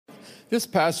This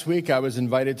past week, I was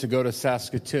invited to go to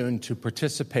Saskatoon to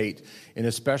participate in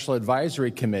a special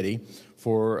advisory committee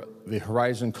for the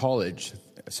Horizon College.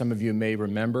 Some of you may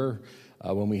remember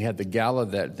when we had the gala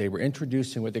that they were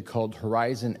introducing what they called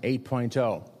Horizon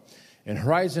 8.0. And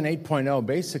Horizon 8.0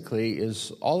 basically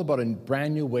is all about a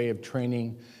brand new way of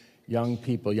training young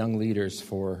people, young leaders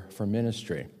for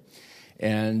ministry.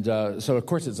 And so, of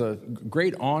course, it's a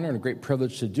great honor and a great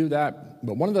privilege to do that.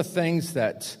 But one of the things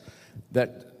that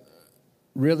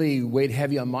really weighed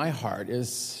heavy on my heart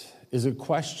is a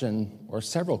question, or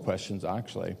several questions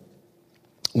actually.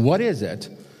 What is it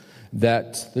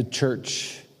that the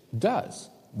church does?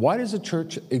 Why does the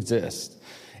church exist?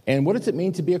 And what does it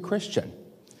mean to be a Christian?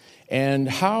 And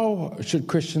how should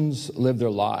Christians live their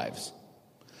lives?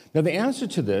 Now, the answer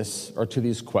to this, or to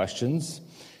these questions,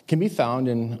 can be found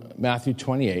in Matthew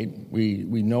 28. We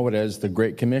know it as the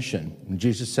Great Commission. And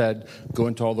Jesus said, "Go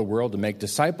into all the world and make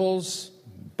disciples,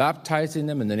 baptizing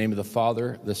them in the name of the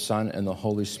Father, the Son, and the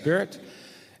Holy Spirit,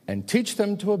 and teach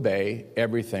them to obey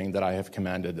everything that I have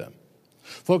commanded them."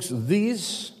 Folks,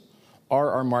 these are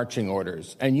our marching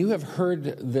orders, and you have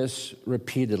heard this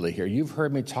repeatedly here. You've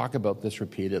heard me talk about this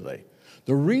repeatedly.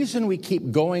 The reason we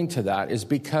keep going to that is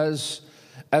because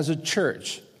as a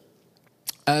church,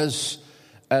 as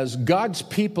God's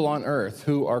people on earth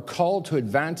who are called to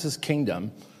advance his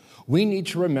kingdom, we need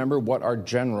to remember what our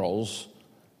general's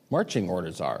marching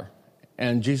orders are.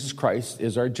 And Jesus Christ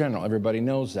is our general. Everybody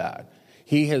knows that.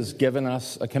 He has given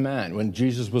us a command. When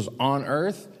Jesus was on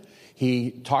earth,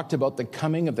 he talked about the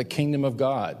coming of the kingdom of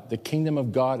God. The kingdom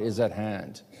of God is at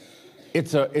hand.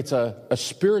 It's a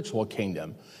spiritual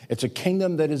kingdom. It's a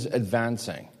kingdom that is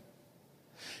advancing.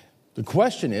 The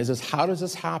question is how does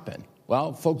this happen?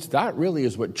 Well, folks, that really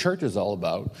is what church is all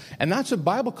about. And that's what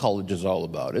Bible college is all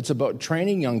about. It's about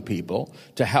training young people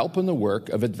to help in the work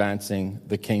of advancing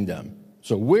the kingdom.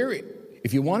 So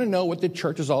if you want to know what the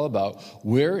church is all about,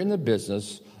 we're in the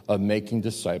business of making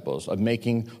disciples, of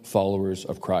making followers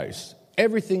of Christ.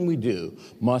 Everything we do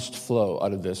must flow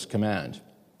out of this command.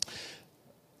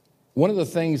 One of the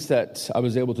things that I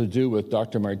was able to do with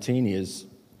Dr. Martini is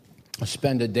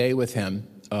spend a day with him,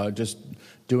 just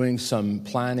doing some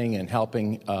planning and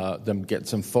helping them get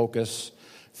some focus,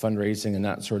 fundraising and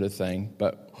that sort of thing.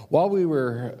 But while we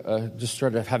were just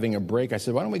sort of having a break, I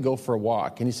said, why don't we go for a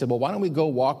walk? And he said, well, why don't we go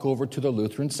walk over to the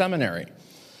Lutheran Seminary?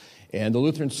 And the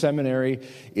Lutheran Seminary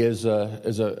is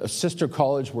a sister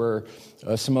college where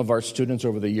some of our students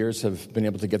over the years have been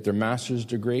able to get their master's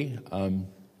degree.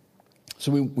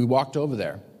 So we walked over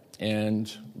there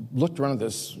and looked around at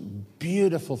this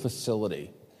beautiful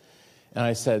facility. And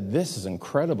I said, this is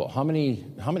incredible. How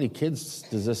many kids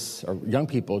does this, or young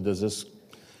people, does this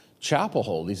chapel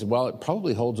hold? He said, well, it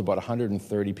probably holds about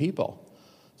 130 people.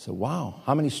 I said, wow.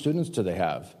 How many students do they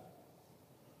have?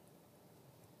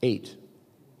 8.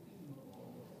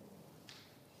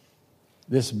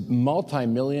 This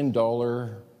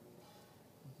multi-million-dollar,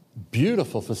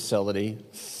 beautiful facility,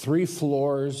 3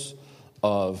 floors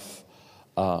of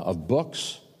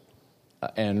books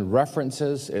and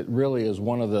references. It really is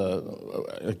one of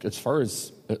the, as far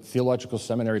as theological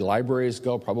seminary libraries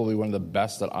go, probably one of the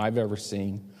best that I've ever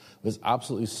seen. It was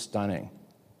absolutely stunning.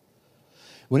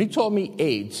 When he told me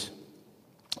 8,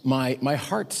 my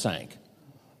heart sank.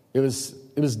 It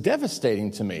was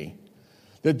devastating to me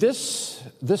that this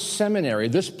seminary,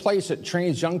 this place that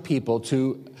trains young people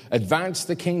to advance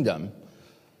the kingdom,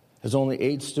 has only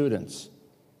 8 students.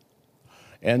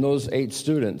 And those 8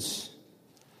 students,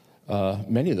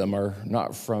 many of them are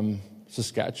not from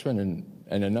Saskatchewan,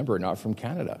 and a number are not from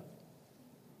Canada.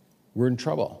 We're in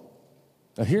trouble.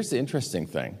 Now, here's the interesting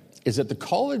thing, is that the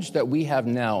college that we have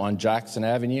now on Jackson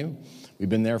Avenue, we've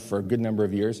been there for a good number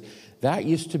of years, that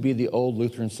used to be the old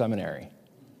Lutheran Seminary.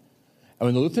 And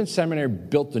when the Lutheran Seminary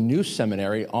built the new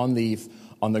seminary on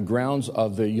the grounds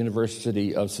of the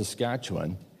University of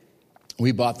Saskatchewan,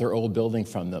 we bought their old building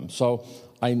from them. So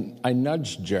I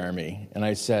nudged Jeremy, and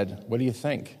I said, what do you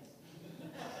think?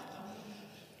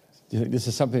 Do you think this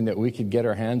is something that we could get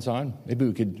our hands on? Maybe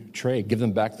we could trade, give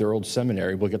them back their old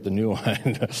seminary, we'll get the new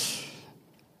one.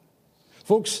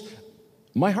 Folks,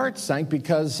 my heart sank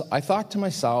because I thought to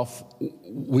myself,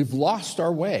 we've lost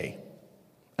our way.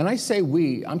 And I say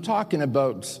we, I'm talking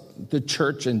about the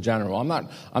church in general.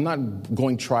 I'm not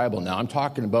going tribal now. I'm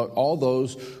talking about all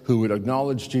those who would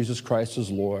acknowledge Jesus Christ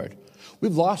as Lord.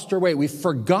 We've lost our way. We've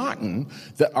forgotten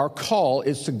that our call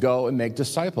is to go and make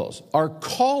disciples. Our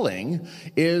calling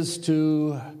is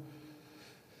to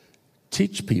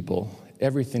teach people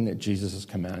everything that Jesus has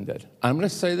commanded. I'm going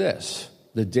to say this.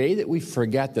 The day that we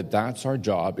forget that that's our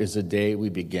job is the day we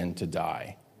begin to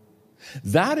die.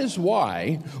 That is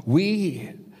why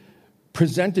we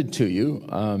presented to you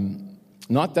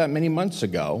not that many months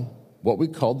ago what we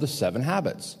called the 7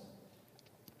 habits.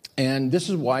 And this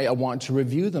is why I want to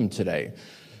review them today.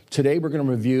 Today we're going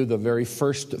to review the very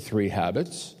first 3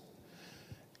 habits,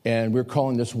 and we're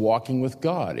calling this walking with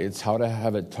God. It's how to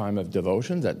have a time of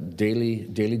devotion, that daily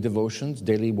devotions,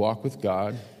 daily walk with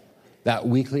God, that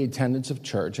weekly attendance of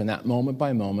church, and that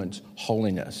moment-by-moment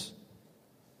holiness.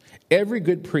 Every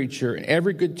good preacher and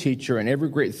every good teacher and every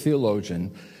great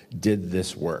theologian did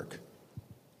this work,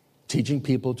 teaching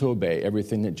people to obey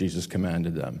everything that Jesus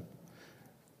commanded them.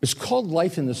 It's called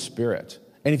life in the Spirit.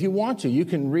 And if you want to, you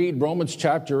can read Romans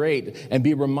chapter 8 and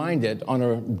be reminded on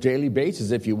a daily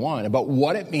basis, if you want, about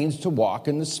what it means to walk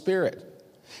in the Spirit.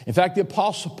 In fact, the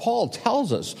Apostle Paul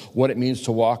tells us what it means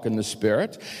to walk in the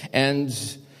Spirit. And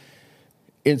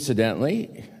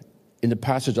incidentally, in the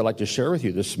passage I'd like to share with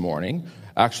you this morning,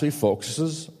 actually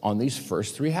focuses on these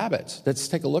first 3 habits. Let's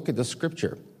take a look at the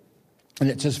scripture. And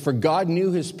it says, "For God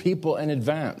knew his people in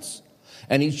advance,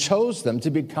 and he chose them to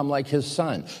become like his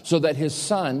son, so that his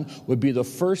son would be the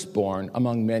firstborn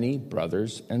among many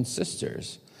brothers and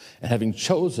sisters. And having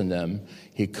chosen them,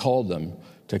 he called them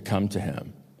to come to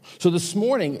him." So this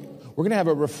morning, we're going to have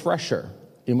a refresher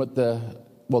in what the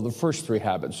first 3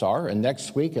 habits are. And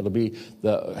next week, it'll be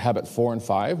the habit 4 and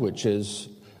 5, which is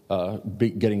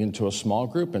getting into a small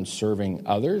group and serving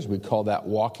others. We call that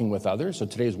walking with others. So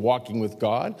today's walking with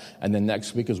God, and then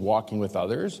next week is walking with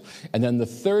others. And then the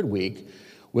third week,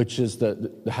 which is the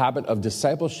habit of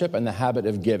discipleship and the habit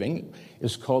of giving,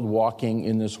 is called walking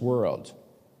in this world.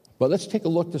 But let's take a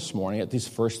look this morning at these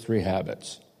first 3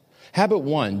 habits. Habit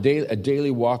 1, a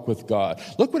daily walk with God.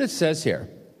 Look what it says here.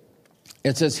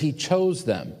 It says he chose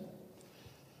them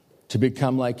to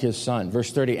become like his son.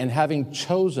 Verse 30, "And having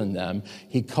chosen them,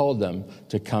 he called them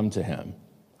to come to him."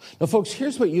 Now, folks,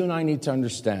 here's what you and I need to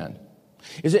understand,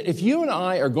 is that if you and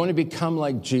I are going to become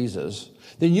like Jesus,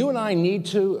 then you and I need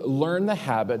to learn the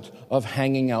habit of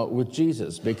hanging out with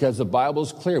Jesus, because the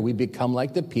Bible's clear. We become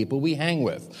like the people we hang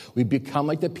with. We become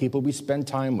like the people we spend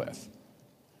time with.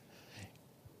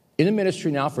 In the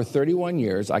ministry now for 31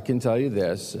 years, I can tell you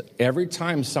this: every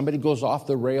time somebody goes off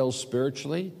the rails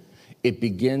spiritually, it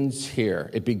begins here.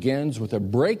 It begins with a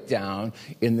breakdown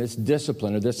in this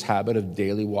discipline or this habit of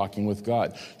daily walking with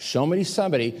God. Show me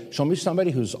somebody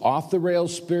who's off the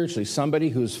rails spiritually, somebody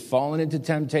who's fallen into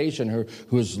temptation,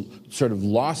 who has sort of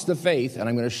lost the faith, and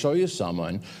I'm going to show you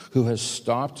someone who has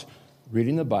stopped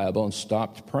reading the Bible and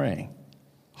stopped praying.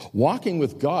 Walking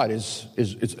with God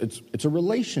it's a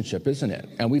relationship, isn't it?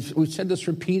 And we've said this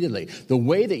repeatedly. The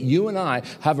way that you and I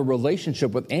have a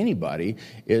relationship with anybody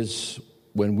is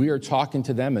when we are talking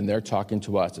to them and they're talking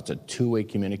to us. It's a two-way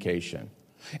communication.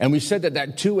 And we said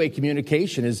that two-way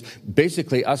communication is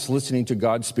basically us listening to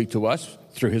God speak to us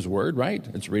through his word, right?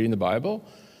 It's reading the Bible.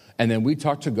 And then we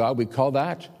talk to God. We call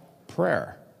that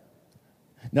prayer.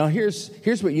 Now, here's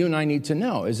what you and I need to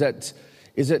know, is that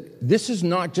this is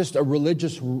not just a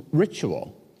religious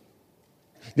ritual.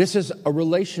 This is a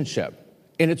relationship.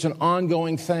 And it's an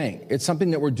ongoing thing. It's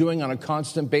something that we're doing on a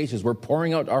constant basis. We're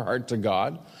pouring out our heart to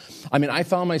God. I mean, I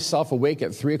found myself awake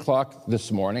at 3 o'clock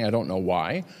this morning. I don't know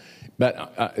why.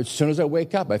 But as soon as I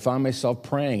wake up, I found myself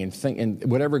praying and thinking,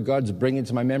 whatever God's bringing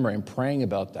to my memory, I'm praying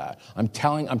about that. I'm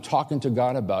talking to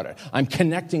God about it. I'm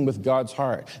connecting with God's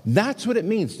heart. That's what it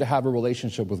means to have a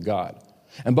relationship with God.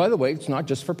 And by the way, it's not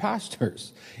just for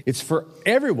pastors. It's for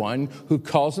everyone who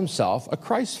calls himself a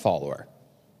Christ follower.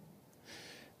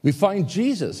 We find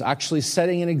Jesus actually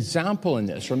setting an example in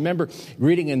this. Remember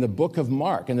reading in the book of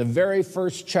Mark, in the very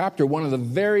first chapter, one of the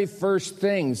very first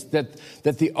things that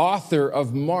the author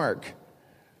of Mark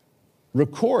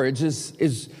records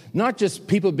is not just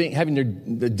people having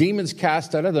the demons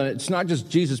cast out of them. It's not just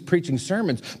Jesus preaching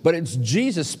sermons, but it's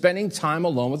Jesus spending time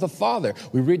alone with the Father.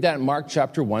 We read that in Mark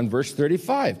chapter 1, verse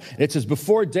 35. It says,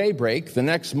 "Before daybreak the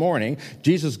next morning,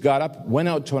 Jesus got up, went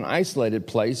out to an isolated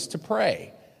place to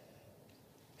pray."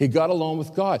 He got alone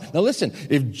with God. Now listen,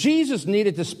 if Jesus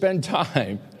needed to spend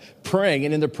time praying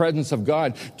and in the presence of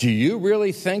God, do you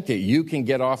really think that you can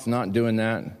get off not doing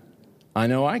that? I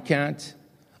know I can't.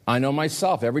 I know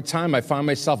myself. Every time I find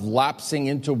myself lapsing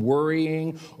into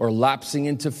worrying or lapsing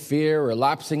into fear or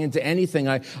lapsing into anything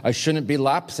I shouldn't be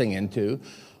lapsing into,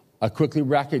 I quickly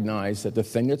recognize that the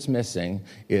thing that's missing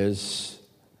is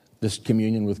this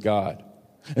communion with God.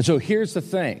 And so here's the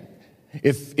thing.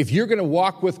 If you're going to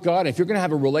walk with God, if you're going to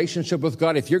have a relationship with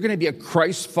God, if you're going to be a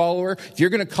Christ follower, if you're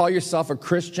going to call yourself a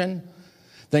Christian,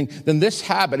 then this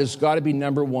habit has got to be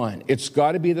number one. It's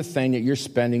got to be the thing that you're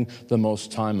spending the most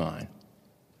time on.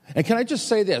 And can I just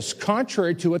say this?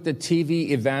 Contrary to what the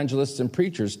TV evangelists and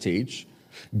preachers teach,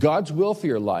 God's will for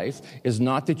your life is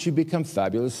not that you become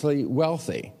fabulously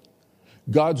wealthy.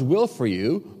 God's will for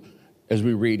you, as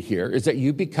we read here, is that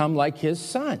you become like his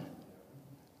son.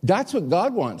 That's what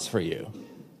God wants for you.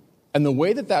 And the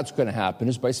way that that's going to happen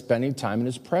is by spending time in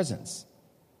his presence.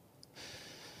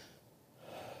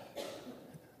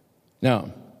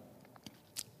 Now,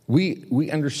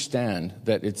 we understand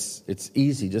that it's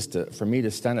easy just for me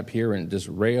to stand up here and just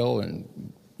rail,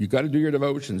 and you got to do your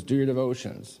devotions, do your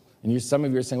devotions. And some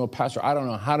of you are saying, well, Pastor, I don't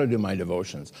know how to do my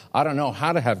devotions. I don't know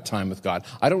how to have time with God.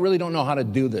 I don't know how to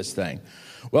do this thing.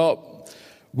 Well,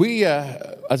 we,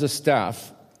 as a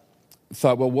staff,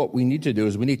 thought, well, what we need to do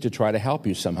is we need to try to help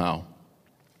you somehow.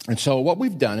 And so what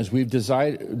we've done is we've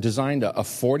designed a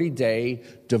 40-day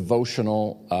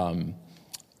devotional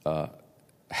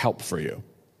help for you.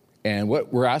 And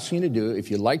what we're asking you to do,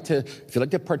 if you'd like to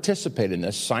participate in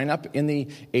this, sign up in the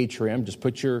atrium. Just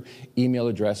put your email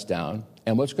address down.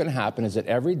 And what's going to happen is that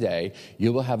every day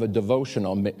you will have a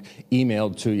devotional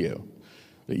emailed to you.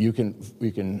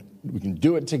 We can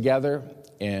do it together.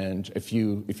 And if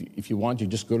you want, you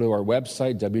just go to our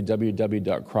website,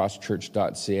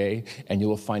 www.crosschurch.ca, and you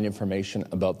will find information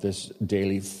about this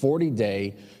daily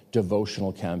 40-day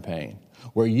devotional campaign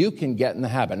where you can get in the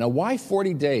habit. Now, why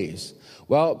 40 days?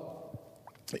 Well,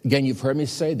 again, you've heard me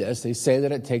say this. They say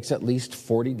that it takes at least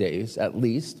 40 days, at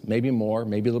least, maybe more,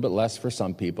 maybe a little bit less for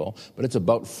some people, but it's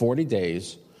about 40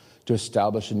 days to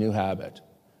establish a new habit.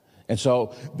 And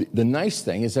so the nice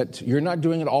thing is that you're not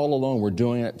doing it all alone. We're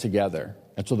doing it together.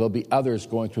 And so there'll be others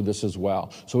going through this as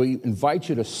well. So we invite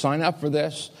you to sign up for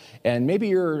this. And maybe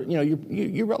you're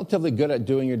relatively good at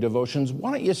doing your devotions.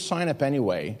 Why don't you sign up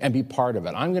anyway and be part of it?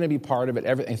 I'm going to be part of it.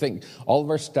 I think all of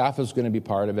our staff is going to be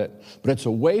part of it. But it's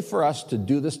a way for us to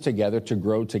do this together, to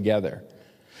grow together.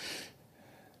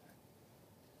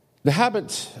 The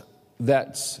habit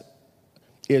that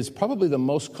is probably the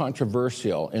most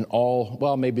controversial in all,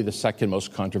 well, maybe the second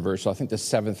most controversial. I think the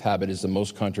seventh habit is the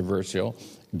most controversial,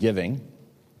 giving.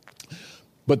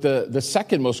 But the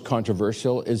second most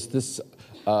controversial is this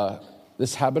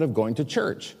habit of going to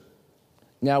church.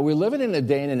 Now, we're living in a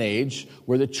day and an age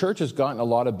where the church has gotten a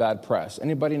lot of bad press.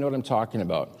 Anybody know what I'm talking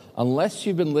about? Unless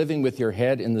you've been living with your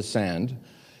head in the sand,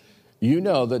 you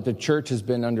know that the church has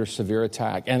been under severe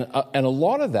attack. And a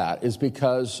lot of that is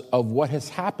because of what has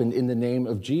happened in the name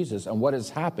of Jesus and what has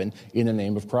happened in the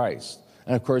name of Christ.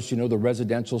 And, of course, the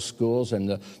residential schools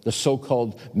and the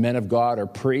so-called men of God or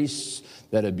priests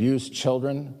that abuse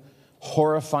children.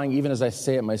 Horrifying. Even as I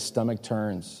say it, my stomach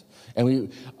turns.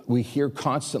 And we hear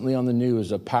constantly on the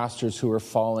news of pastors who are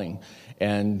falling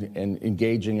and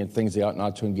engaging in things they ought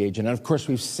not to engage in. And, of course,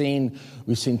 we've seen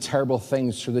terrible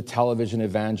things through the television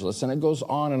evangelists. And it goes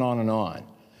on and on and on.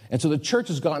 And so the church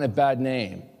has gotten a bad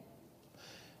name.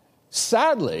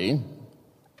 Sadly,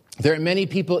 there are many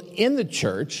people in the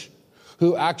church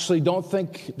who actually don't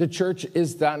think the church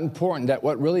is that important, that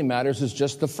what really matters is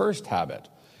just the first habit.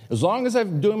 As long as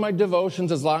I'm doing my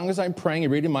devotions, as long as I'm praying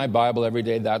and reading my Bible every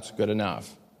day, that's good enough.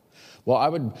 Well,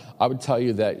 I would tell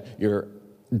you that you're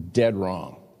dead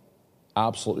wrong,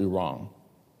 absolutely wrong.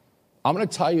 I'm going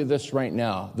to tell you this right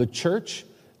now. The church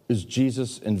is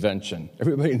Jesus' invention.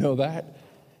 Everybody know that?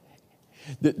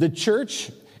 The church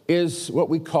is what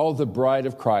we call the bride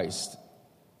of Christ.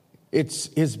 It's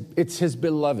his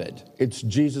beloved. It's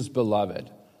Jesus' beloved.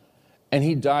 And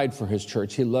he died for his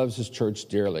church. He loves his church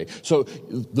dearly. So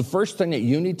the first thing that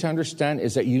you need to understand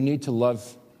is that you need to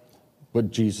love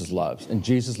what Jesus loves. And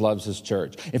Jesus loves his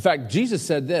church. In fact, Jesus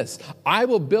said this, I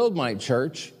will build my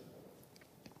church,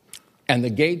 and the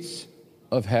gates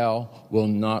of hell will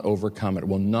not overcome it,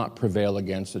 will not prevail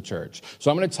against the church.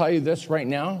 So I'm going to tell you this right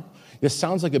now. This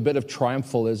sounds like a bit of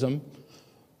triumphalism,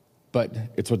 but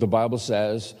it's what the Bible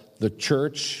says. The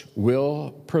church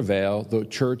will prevail. The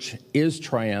church is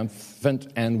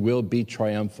triumphant and will be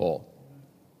triumphal.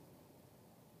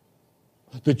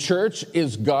 The church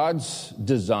is God's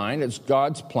design. It's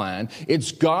God's plan.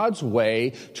 It's God's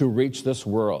way to reach this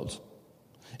world.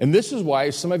 And this is why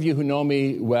some of you who know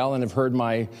me well and have heard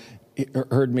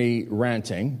me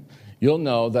ranting, you'll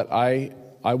know that I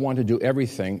want to do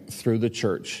everything through the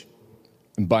church.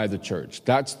 By the church.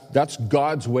 That's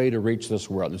God's way to reach this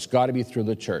world. It's got to be through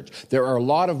the church. There are a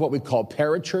lot of what we call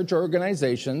parachurch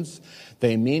organizations.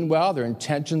 They mean well, their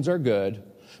intentions are good,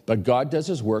 but God does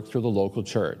his work through the local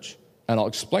church. And I'll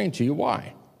explain to you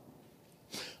why.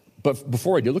 But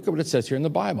before I do, look at what it says here in the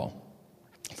Bible.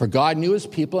 For God knew his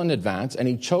people in advance, and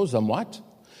he chose them what?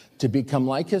 To become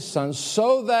like his son,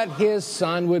 so that his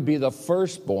son would be the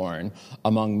firstborn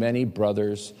among many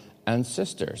brothers and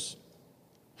sisters.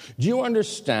 Do you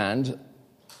understand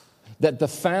that the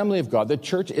family of God, the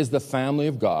church is the family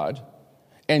of God,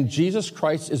 And Jesus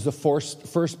Christ is the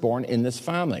firstborn in this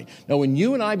family. Now, when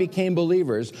you and I became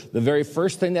believers, the very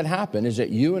first thing that happened is that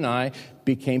you and I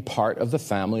became part of the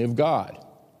family of God.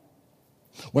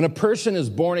 When a person is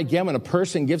born again, when a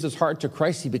person gives his heart to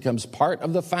Christ, he becomes part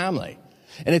of the family.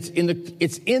 And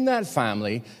it's in that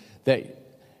family that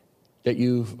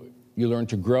you learn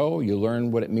to grow, you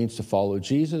learn what it means to follow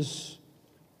Jesus.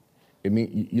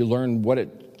 You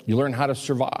learn how to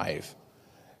survive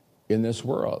in this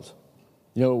world.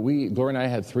 You know, Gloria and I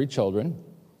had 3 children.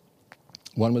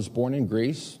 One was born in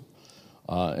Greece,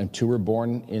 and 2 were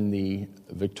born in the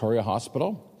Victoria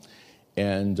Hospital.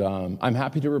 And I'm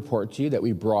happy to report to you that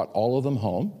we brought all of them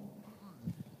home.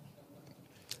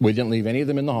 We didn't leave any of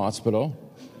them in the hospital.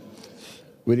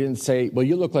 We didn't say, well,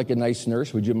 you look like a nice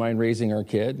nurse. Would you mind raising our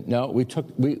kid? No,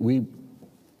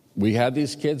 we had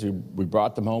these kids. We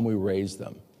brought them home. We raised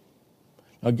them.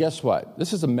 Now, guess what?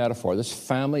 This is a metaphor. This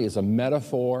family is a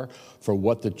metaphor for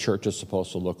what the church is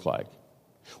supposed to look like.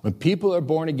 When people are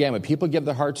born again, when people give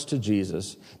their hearts to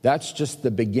Jesus, that's just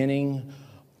the beginning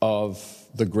of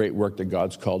the great work that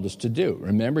God's called us to do.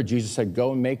 Remember, Jesus said,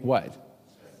 go and make what?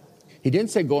 He didn't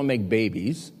say go and make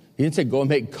babies. He didn't say go and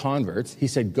make converts. He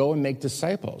said go and make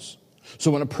disciples.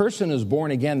 So when a person is born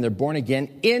again, they're born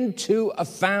again into a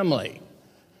family.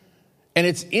 And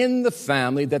it's in the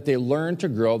family that they learn to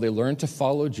grow, they learn to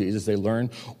follow Jesus, they learn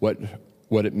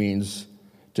what it means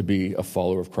to be a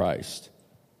follower of Christ.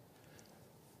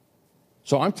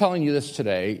 So I'm telling you this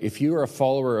today, if you are a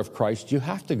follower of Christ, you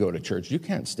have to go to church. You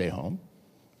can't stay home.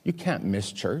 You can't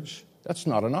miss church. That's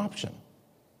not an option.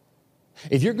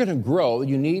 If you're going to grow,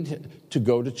 you need to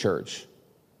go to church.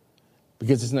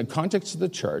 Because it's in the context of the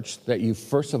church that you,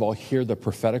 first of all, hear the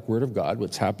prophetic word of God,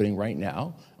 what's happening right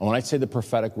now. And when I say the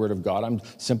prophetic word of God, I'm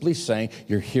simply saying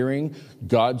you're hearing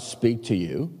God speak to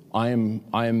you. I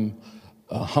am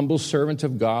a humble servant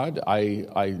of God.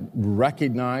 I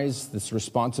recognize this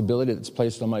responsibility that's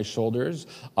placed on my shoulders.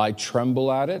 I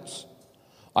tremble at it.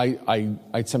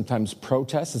 I sometimes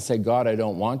protest and say, God, I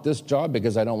don't want this job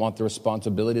because I don't want the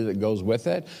responsibility that goes with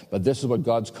it, but this is what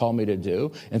God's called me to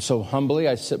do. And so humbly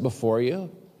I sit before you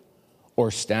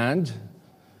or stand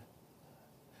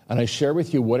and I share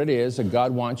with you what it is that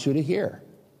God wants you to hear.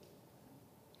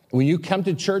 When you come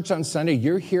to church on Sunday,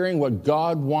 you're hearing what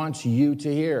God wants you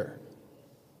to hear.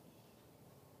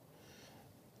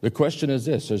 The question is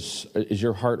this, is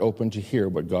your heart open to hear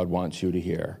what God wants you to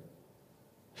hear?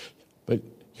 But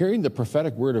hearing the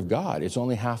prophetic word of God is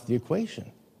only half the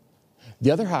equation. The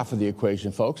other half of the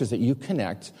equation, folks, is that you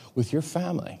connect with your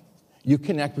family. You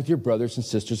connect with your brothers and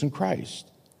sisters in Christ.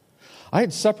 I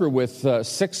had supper with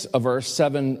 6 of our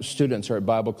 7 students here at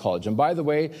Bible College. And by the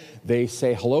way, they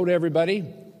say hello to everybody.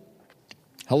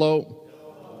 Hello.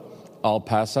 I'll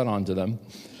pass that on to them.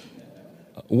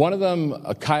 One of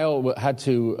them, Kyle, had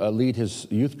to lead his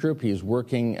youth group. He's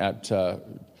working at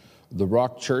the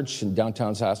Rock Church in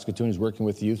downtown Saskatoon. He's working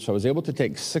with youth. So I was able to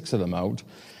take 6 of them out.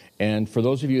 And for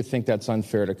those of you who think that's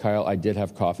unfair to Kyle, I did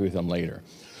have coffee with him later.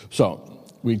 So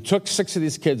we took 6 of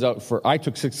these kids out I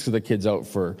took 6 of the kids out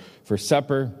for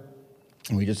supper.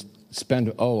 And we just spent,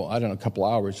 a couple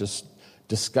hours just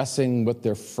discussing what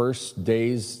their first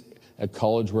days at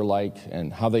college were like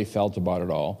and how they felt about it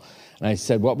all. And I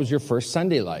said, what was your first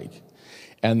Sunday like?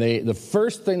 And the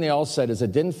first thing they all said is,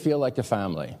 it didn't feel like a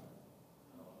family.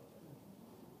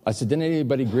 I said, didn't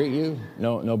anybody greet you?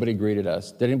 No, nobody greeted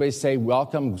us. Did anybody say,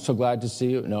 welcome, so glad to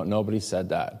see you? No, nobody said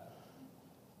that.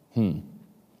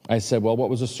 I said, well,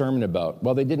 what was the sermon about?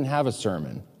 Well, they didn't have a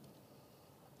sermon.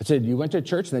 I said, you went to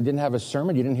church and they didn't have a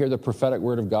sermon? You didn't hear the prophetic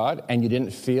word of God? And you didn't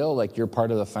feel like you're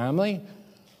part of the family?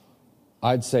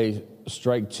 I'd say,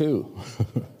 strike 2.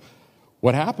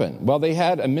 What happened? Well, they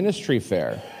had a ministry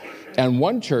fair. And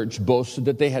one church boasted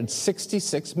that they had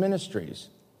 66 ministries.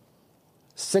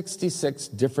 66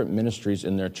 different ministries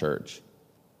in their church.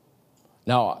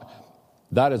 Now,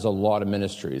 that is a lot of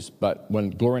ministries, but when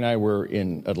Gloria and I were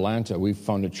in Atlanta, we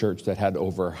found a church that had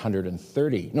over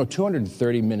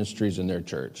 230 ministries in their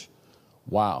church.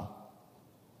 Wow.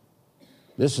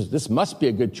 This must be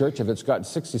a good church if it's got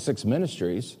 66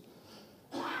 ministries.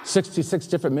 66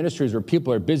 different ministries where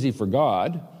people are busy for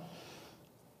God.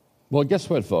 Well, guess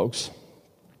what, folks?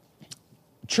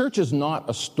 Church is not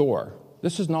a store.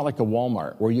 This is not like a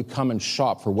Walmart where you come and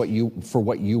shop for what you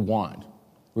want,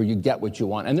 where you get what you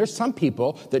want. And there's some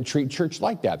people that treat church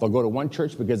like that. They'll go to one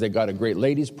church because they got a great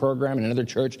ladies program, and another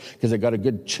church because they got a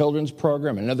good children's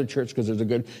program, and another church because there's a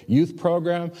good youth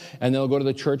program, and they'll go to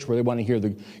the church where they want to hear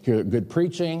good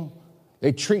preaching.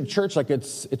 They treat church like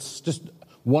it's just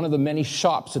one of the many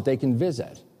shops that they can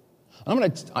visit. I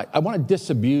want to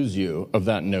disabuse you of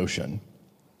that notion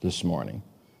this morning.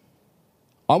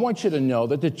 I want you to know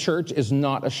that the church is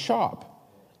not a shop.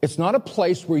 It's not a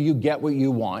place where you get what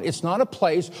you want. It's not a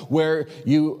place where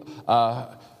you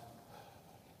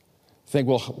think,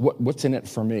 well, what's in it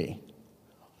for me?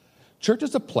 Church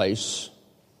is a place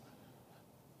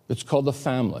that's called the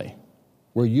family,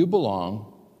 where you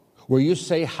belong, where you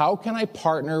say, how can I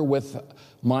partner with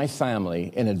my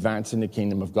family in advancing the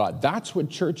kingdom of God? That's what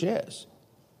church is.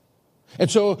 And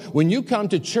so when you come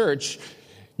to church,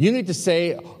 you need to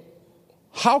say,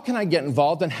 how can I get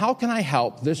involved and how can I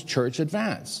help this church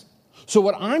advance? So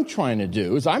what I'm trying to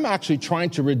do is I'm actually trying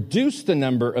to reduce the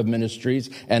number of ministries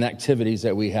and activities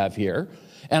that we have here.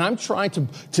 And I'm trying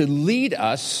to lead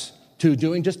us to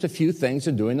doing just a few things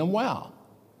and doing them well.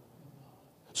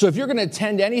 So if you're going to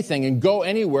attend anything and go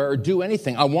anywhere or do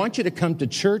anything, I want you to come to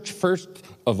church first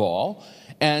of all,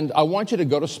 and I want you to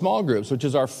go to small groups, which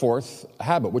is our fourth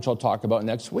habit, which I'll talk about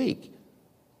next week.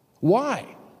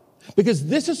 Why? Because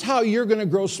this is how you're going to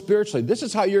grow spiritually. This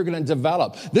is how you're going to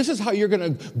develop. This is how you're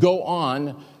going to go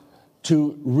on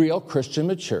to real Christian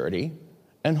maturity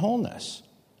and wholeness.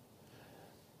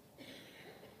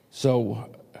 So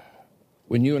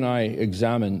when you and I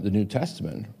examine the New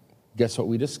Testament, guess what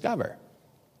we discover?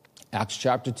 Acts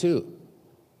chapter 2,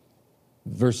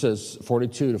 verses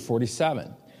 42 to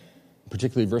 47,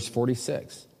 particularly verse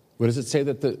 46. What does it say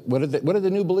what did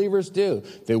the new believers do?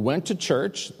 They went to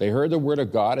church, they heard the word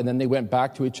of God, and then they went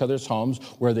back to each other's homes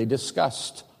where they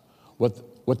discussed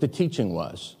what the teaching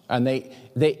was. And they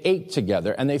ate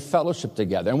together and they fellowshiped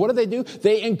together. And what did they do?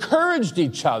 They encouraged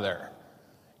each other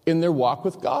in their walk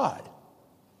with God.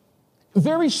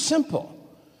 Very simple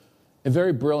and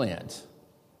very brilliant.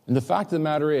 And the fact of the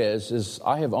matter is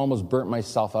I have almost burnt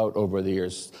myself out over the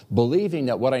years, believing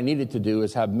that what I needed to do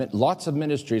is have lots of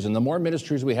ministries, and the more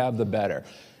ministries we have, the better.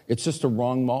 It's just a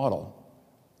wrong model.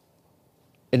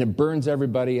 And it burns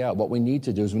everybody out. What we need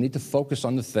to do is we need to focus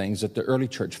on the things that the early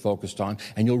church focused on.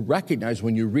 And you'll recognize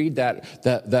when you read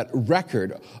that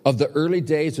record of the early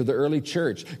days of the early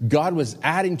church, God was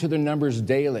adding to their numbers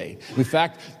daily. In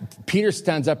fact, Peter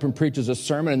stands up and preaches a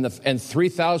sermon, and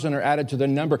 3,000 are added to their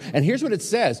number. And here's what it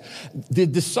says. The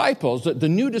disciples, the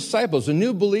new disciples, the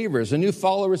new believers, the new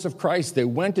followers of Christ, they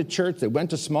went to church, they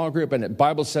went to small group, and the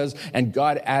Bible says, and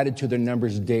God added to their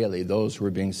numbers daily those who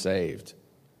were being saved.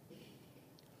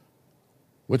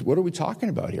 What are we talking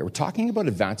about here? We're talking about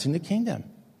advancing the kingdom.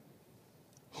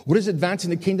 What does advancing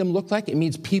the kingdom look like? It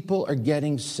means people are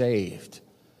getting saved.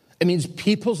 It means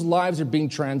people's lives are being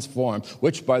transformed,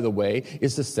 which, by the way,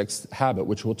 is the sixth habit,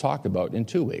 which we'll talk about in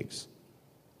 2 weeks.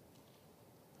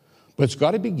 But it's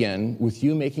got to begin with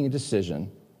you making a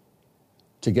decision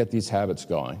to get these habits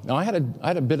going. Now, I had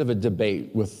a bit of a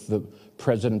debate with the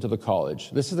president of the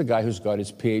college. This is the guy who's got his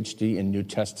PhD in New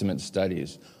Testament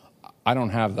studies. I don't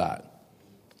have that.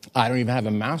 I don't even have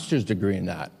a master's degree in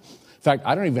that. In fact,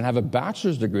 I don't even have a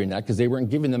bachelor's degree in that because they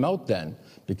weren't giving them out then,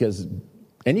 because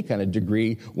any kind of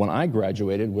degree when I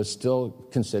graduated was still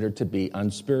considered to be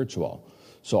unspiritual.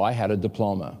 So I had a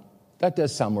diploma. That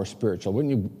does sound more spiritual.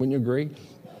 Wouldn't you agree?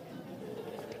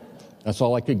 That's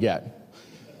all I could get.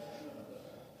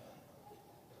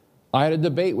 I had a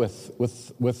debate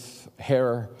with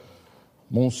Herr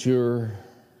Monsieur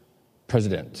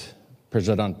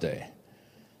Presidente.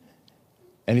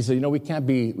 And he said, we can't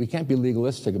be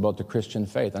legalistic about the Christian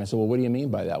faith. And I said, well, what do you mean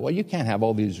by that? Well, you can't have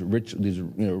all these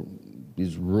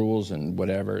rules and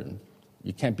whatever. And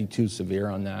you can't be too severe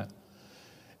on that.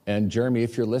 And Jeremy,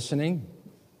 if you're listening,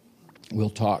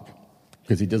 we'll talk,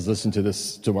 because he does listen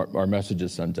to our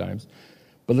messages sometimes.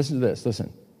 But listen to this.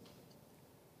 Listen.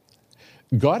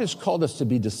 God has called us to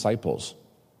be disciples.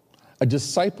 A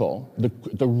disciple,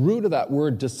 the root of that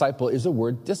word disciple is the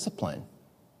word discipline.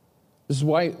 This is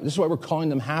why we're calling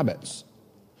them habits.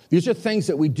 These are things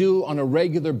that we do on a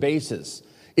regular basis.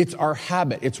 It's our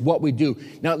habit. It's what we do.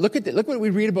 Now, look what we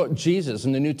read about Jesus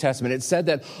in the New Testament. It said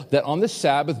that on the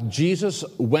Sabbath, Jesus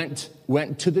went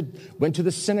to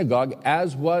the synagogue,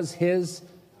 as was his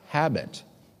habit.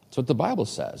 That's what the Bible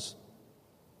says.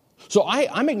 So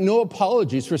I make no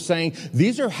apologies for saying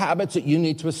these are habits that you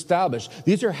need to establish.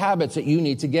 These are habits that you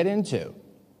need to get into.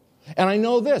 And I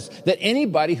know this, that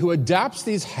anybody who adopts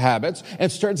these habits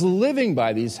and starts living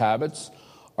by these habits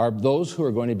are those who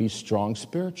are going to be strong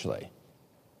spiritually.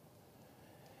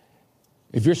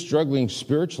 If you're struggling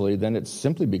spiritually, then it's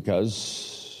simply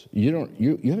because you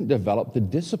haven't developed the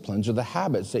disciplines or the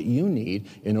habits that you need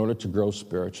in order to grow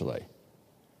spiritually.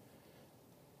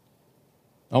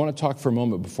 I want to talk for a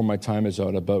moment before my time is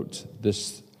out about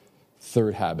this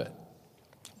third habit,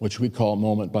 which we call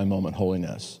moment-by-moment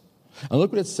holiness. And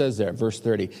look what it says there, verse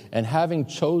 30. And having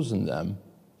chosen them,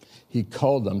 he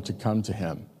called them to come to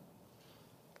him.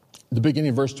 The beginning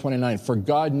of verse 29, for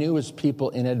God knew his people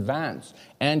in advance.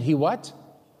 And he what?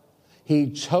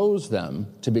 He chose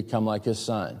them to become like his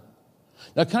son.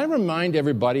 Now, can I remind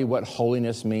everybody what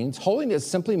holiness means? Holiness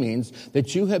simply means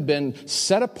that you have been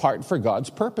set apart for God's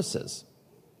purposes.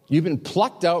 You've been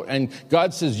plucked out, and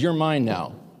God says, you're mine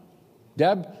now.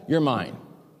 Deb, you're mine.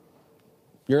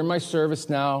 You're in my service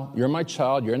now. You're my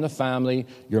child. You're in the family.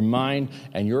 You're mine.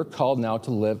 And you're called now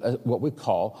to live what we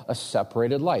call a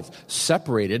separated life,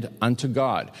 separated unto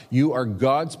God. You are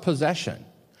God's possession.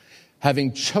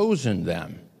 Having chosen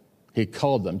them, he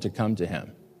called them to come to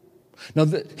him. Now,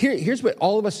 here's what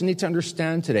all of us need to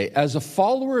understand today. As a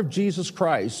follower of Jesus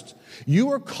Christ,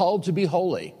 you are called to be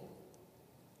holy.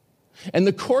 In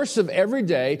the course of every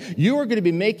day, you are going to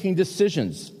be making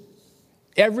decisions.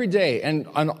 Every day, and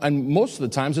most of the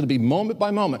times it'll be moment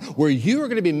by moment, where you are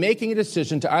going to be making a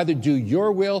decision to either do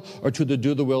your will or to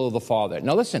do the will of the Father.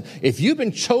 Now listen, if you've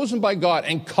been chosen by God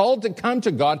and called to come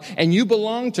to God and you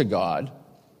belong to God,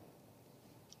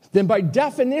 then by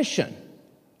definition,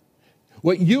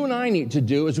 what you and I need to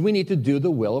do is we need to do the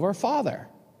will of our Father.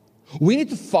 We need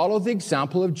to follow the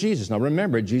example of Jesus. Now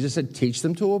remember, Jesus said, teach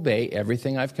them to obey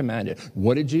everything I've commanded.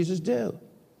 What did Jesus do?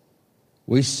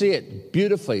 We see it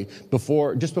beautifully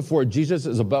just before Jesus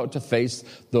is about to face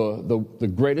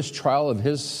the greatest trial of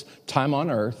his time on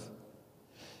earth.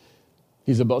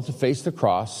 He's about to face the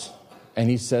cross, and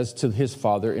he says to his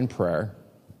Father in prayer,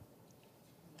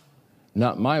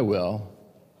 not my will,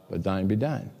 but thine be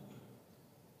done.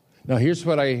 Now, here's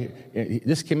what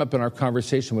this came up in our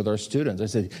conversation with our students. I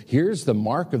said, here's the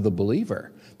mark of the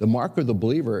believer. The mark of the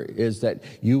believer is that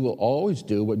you will always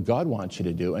do what God wants you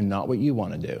to do and not what you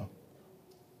want to do.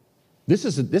 This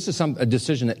is a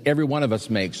decision that every one of us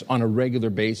makes on a regular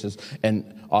basis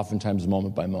and oftentimes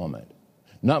moment by moment.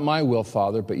 Not my will,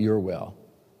 Father, but your will.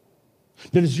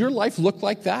 Does your life look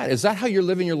like that? Is that how you're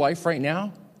living your life right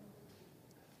now?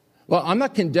 Well, I'm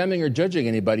not condemning or judging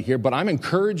anybody here, but I'm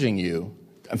encouraging you.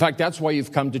 In fact, that's why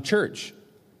you've come to church.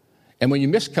 And when you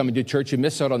miss coming to church, you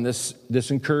miss out on this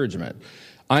encouragement.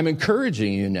 I'm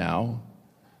encouraging you now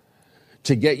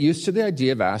to get used to the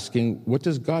idea of asking, what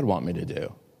does God want me to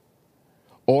do?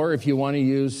 Or if you want to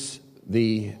use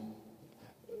the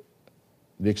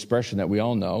expression that we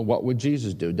all know, what would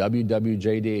Jesus do?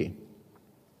 WWJD.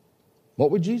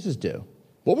 What would Jesus do?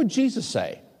 What would Jesus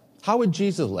say? How would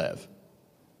Jesus live?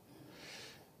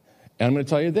 And I'm going to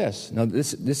tell you this. Now,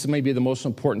 this may be the most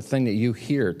important thing that you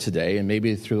hear today and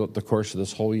maybe throughout the course of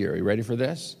this whole year. Are you ready for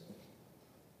this?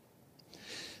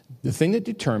 The thing that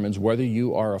determines whether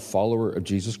you are a follower of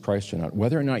Jesus Christ or not,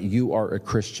 whether or not you are a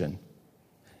Christian,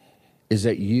 is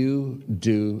that you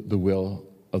do the will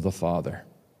of the Father.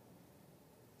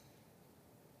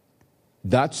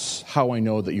 That's how I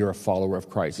know that you're a follower of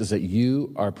Christ, is that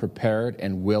you are prepared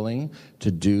and willing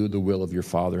to do the will of your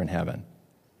Father in heaven.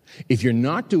 If you're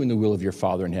not doing the will of your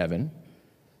Father in heaven,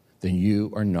 then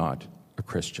you are not a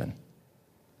Christian.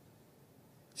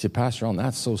 You say, Pastor Allen,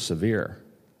 that's so severe.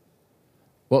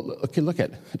 Well, okay, look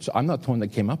at it. I'm not the one that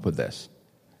came up with this.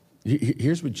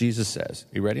 Here's what Jesus says.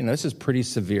 Are you ready? Now, this is pretty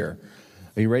severe.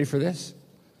 Are you ready for this?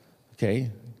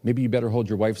 Okay. Maybe you better hold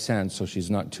your wife's hand so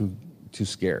she's not too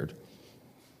scared.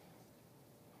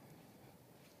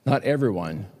 Not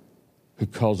everyone who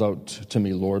calls out to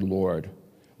me, Lord, Lord,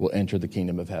 will enter the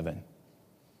kingdom of heaven.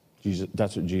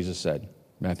 That's what Jesus said,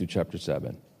 Matthew chapter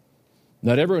 7.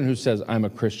 Not everyone who says, I'm a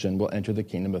Christian, will enter the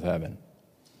kingdom of heaven.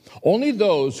 Only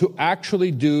those who actually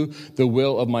do the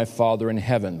will of my Father in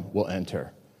heaven will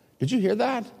enter. Did you hear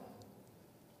that?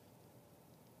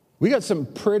 We got some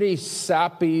pretty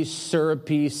sappy,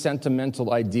 syrupy,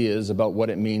 sentimental ideas about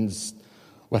what it means,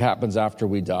 what happens after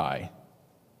we die.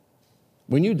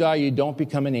 When you die, you don't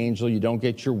become an angel, you don't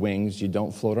get your wings, you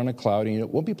don't float on a cloud, and you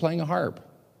won't be playing a harp.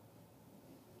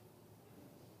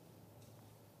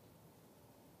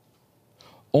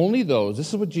 Only those, this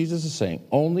is what Jesus is saying,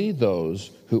 only those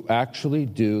who actually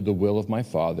do the will of my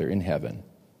Father in heaven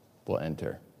will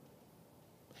enter.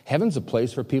 Heaven's a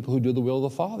place for people who do the will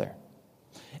of the Father.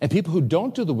 And people who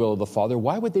don't do the will of the Father,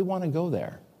 why would they want to go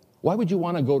there? Why would you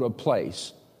want to go to a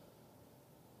place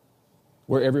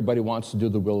where everybody wants to do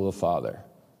the will of the Father?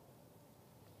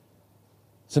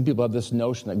 Some people have this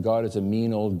notion that God is a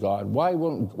mean old God. Why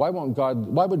would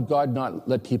God not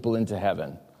let people into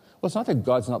heaven? Well, it's not that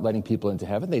God's not letting people into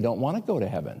heaven. They don't want to go to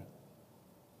heaven.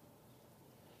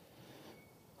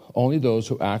 Only those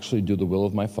who actually do the will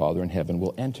of my Father in heaven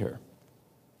will enter.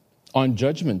 On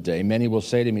Judgment Day, many will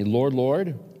say to me, Lord,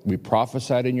 Lord, we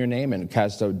prophesied in your name and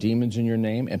cast out demons in your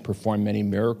name and performed many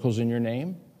miracles in your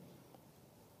name.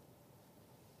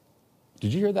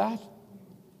 Did you hear that?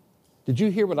 Did you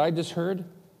hear what I just heard?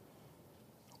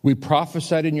 We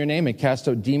prophesied in your name and cast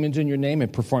out demons in your name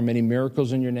and performed many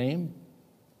miracles in your name.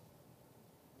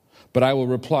 But I will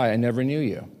reply, I never knew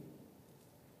you.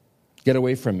 Get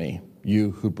away from me,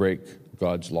 you who break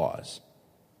God's laws.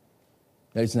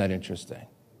 Now, isn't that interesting?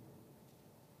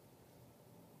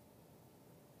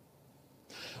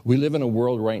 We live in a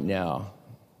world right now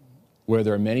where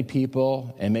there are many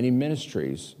people and many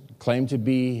ministries claim to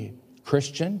be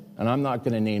Christian, and I'm not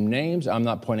going to name names. I'm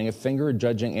not pointing a finger or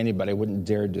judging anybody. I wouldn't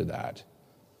dare do that.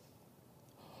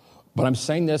 But I'm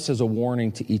saying this as a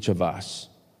warning to each of us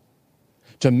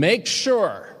to make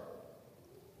sure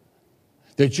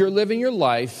that you're living your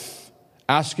life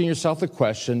asking yourself the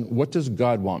question, what does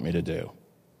God want me to do?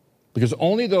 Because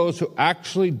only those who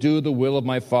actually do the will of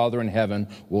my Father in heaven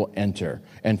will enter.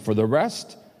 And for the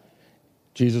rest,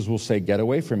 Jesus will say, get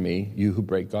away from me, you who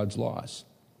break God's laws.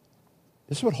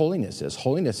 This is what holiness is.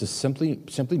 Holiness is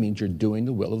simply means you're doing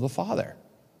the will of the Father.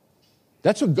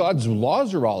 That's what God's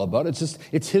laws are all about.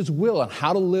 It's His will on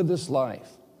how to live this life.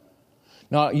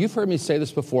 Now, you've heard me say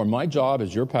this before. My job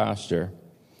as your pastor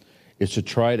is to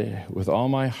try to, with all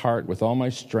my heart, with all my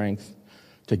strength,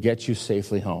 to get you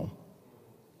safely home.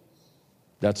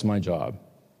 That's my job.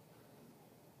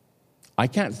 I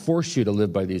can't force you to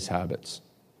live by these habits,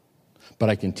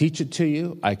 but I can teach it to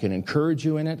you. I can encourage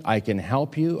you in it. I can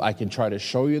help you. I can try to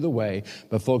show you the way.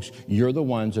 But folks, you're the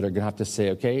ones that are going to have to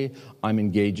say, okay, I'm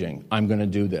engaging. I'm going to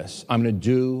do this. I'm going to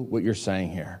do what you're saying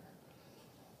here.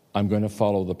 I'm going to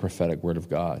follow the prophetic word of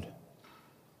God.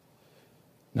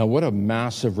 Now, what a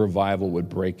massive revival would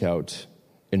break out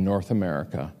in North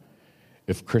America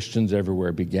if Christians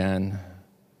everywhere began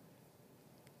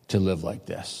to live like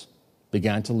this,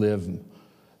 began to live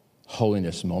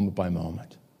holiness moment by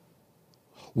moment.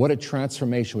 What a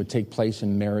transformation would take place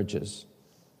in marriages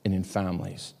and in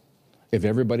families if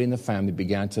everybody in the family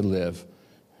began to live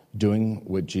doing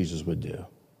what Jesus would do.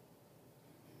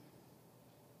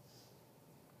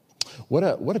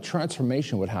 What a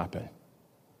transformation would happen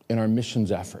in our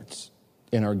missions efforts,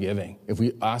 in our giving, if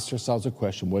we asked ourselves a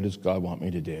question, what does God want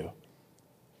me to do?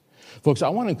 Folks, I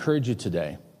want to encourage you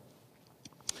today.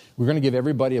 We're going to give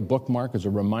everybody a bookmark as a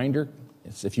reminder.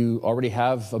 If you already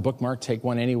have a bookmark, take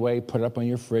one anyway, put it up on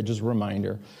your fridge as a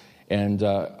reminder. And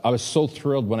I was so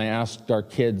thrilled when I asked our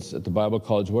kids at the Bible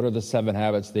College, what are the 7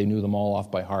 habits? They knew them all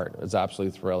off by heart. It was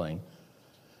absolutely thrilling.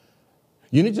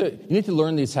 You need to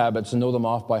learn these habits and know them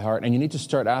off by heart, and you need to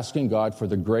start asking God for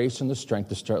the grace and the strength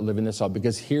to start living this out,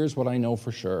 because here's what I know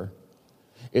for sure,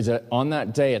 is that on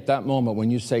that day, at that moment,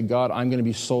 when you say, God, I'm going to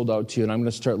be sold out to you, and I'm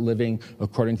going to start living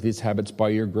according to these habits by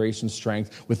your grace and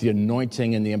strength, with the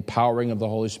anointing and the empowering of the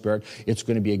Holy Spirit, it's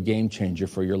going to be a game changer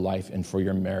for your life and for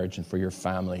your marriage and for your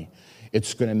family.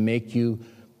 It's going to make you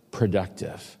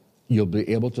productive. You'll be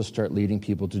able to start leading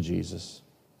people to Jesus.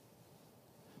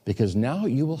 Because now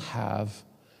you will have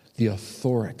the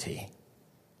authority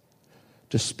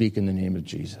to speak in the name of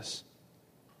Jesus.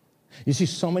 You see,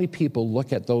 so many people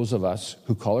look at those of us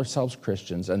who call ourselves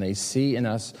Christians, and they see in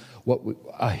us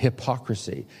a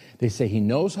hypocrisy. They say, he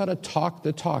knows how to talk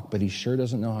the talk, but he sure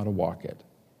doesn't know how to walk it.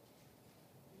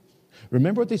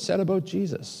 Remember what they said about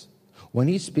Jesus. When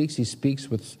he speaks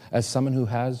as someone who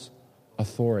has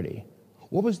authority.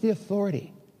 What was the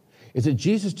authority? Is that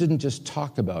Jesus didn't just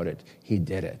talk about it, he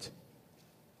did it.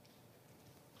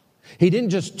 He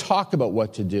didn't just talk about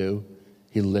what to do,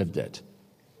 he lived it.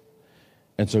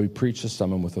 And so he preached to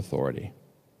someone with authority.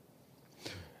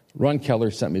 Ron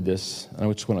Keller sent me this, and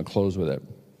I just want to close with it.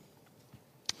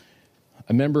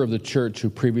 A member of the church who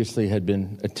previously had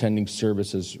been attending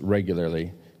services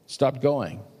regularly stopped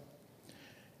going.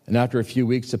 And after a few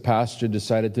weeks, the pastor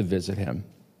decided to visit him.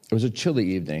 It was a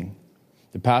chilly evening.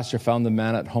 The pastor found the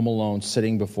man at home alone,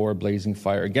 sitting before a blazing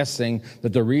fire, guessing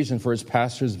that the reason for his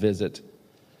pastor's visit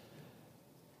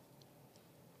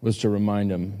was to remind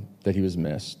him that he was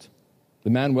missed. The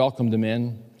man welcomed him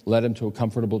in, led him to a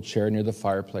comfortable chair near the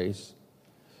fireplace,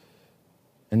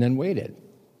 and then waited.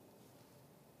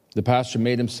 The pastor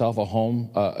made himself at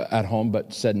home,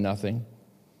 but said nothing.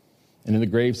 And in the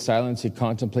grave silence, he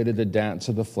contemplated the dance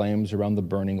of the flames around the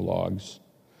burning logs.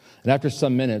 And after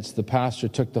some minutes, the pastor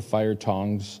took the fire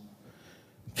tongs,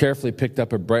 carefully picked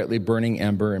up a brightly burning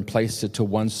ember, and placed it to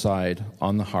one side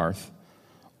on the hearth,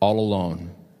 all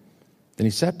alone. Then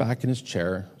he sat back in his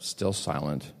chair, still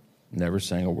silent, never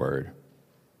saying a word.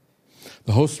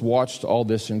 The host watched all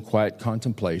this in quiet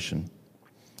contemplation,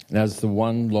 and as the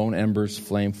one lone ember's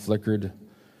flame flickered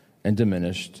and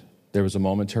diminished, there was a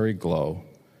momentary glow,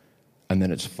 and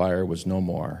then its fire was no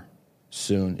more.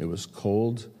 Soon it was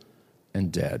cold and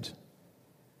dead.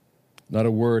 Not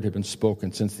a word had been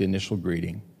spoken since the initial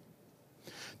greeting.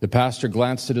 The pastor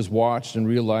glanced at his watch and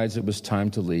realized it was time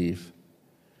to leave.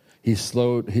 He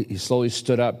slowly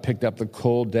stood up, picked up the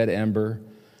cold, dead ember,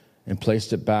 and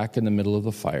placed it back in the middle of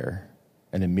the fire,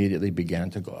 and immediately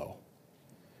began to glow.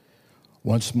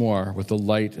 Once more, with the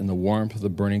light and the warmth of the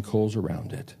burning coals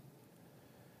around it,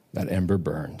 that ember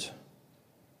burned.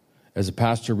 As the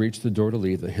pastor reached the door to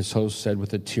leave, his host said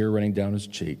with a tear running down his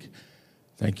cheek,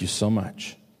 "Thank you so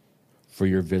much for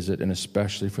your visit, and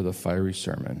especially for the fiery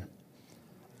sermon.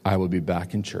 I will be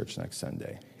back in church next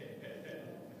Sunday."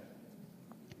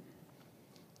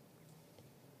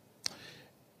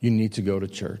 You need to go to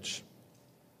church.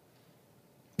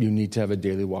 You need to have a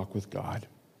daily walk with God.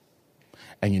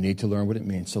 And you need to learn what it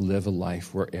means to live a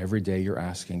life where every day you're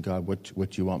asking God, what do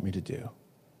you want me to do?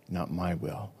 Not my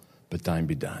will, but thine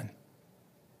be done.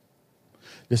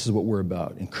 This is what we're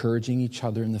about, encouraging each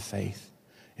other in the faith,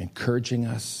 encouraging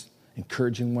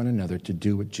one another to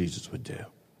do what Jesus would do.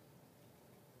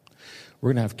 We're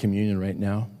going to have communion right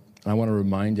now. I want to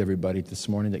remind everybody this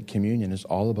morning that communion is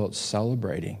all about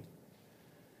celebrating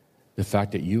the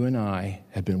fact that you and I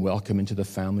have been welcomed into the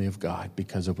family of God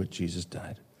because of what Jesus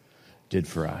did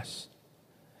for us.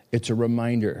 It's a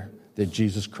reminder that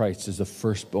Jesus Christ is the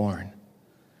firstborn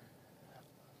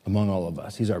among all of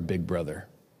us. He's our big brother.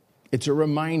 It's a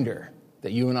reminder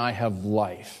that you and I have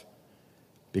life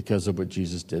because of what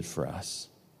Jesus did for us.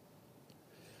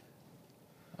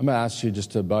 I'm going to ask you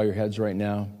just to bow your heads right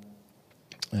now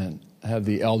and have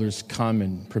the elders come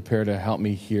and prepare to help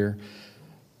me here.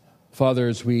 Father,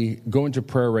 as we go into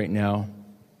prayer right now,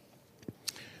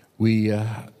 we're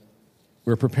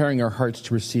preparing our hearts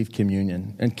to receive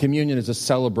communion. And communion is a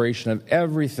celebration of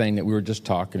everything that we were just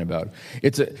talking about.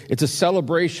 It's a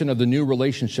celebration of the new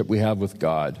relationship we have with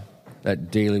God, that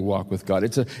daily walk with God.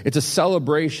 It's a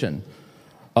celebration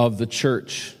of the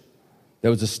church that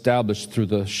was established through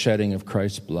the shedding of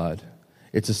Christ's blood.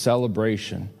 It's a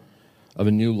celebration of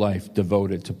a new life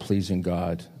devoted to pleasing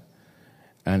God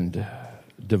and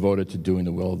devoted to doing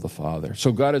the will of the Father.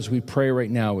 So God, as we pray right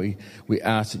now, we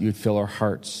ask that you would fill our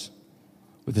hearts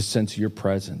with a sense of your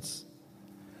presence,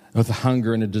 with a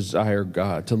hunger and a desire,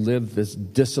 God, to live this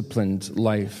disciplined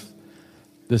life,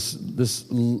 this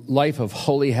life of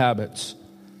holy habits,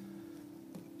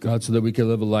 God, so that we can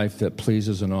live a life that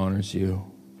pleases and honors you.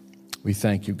 We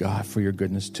thank you, God, for your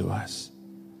goodness to us.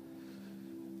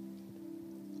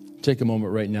 Take a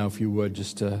moment right now, if you would,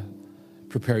 just to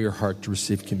prepare your heart to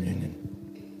receive communion.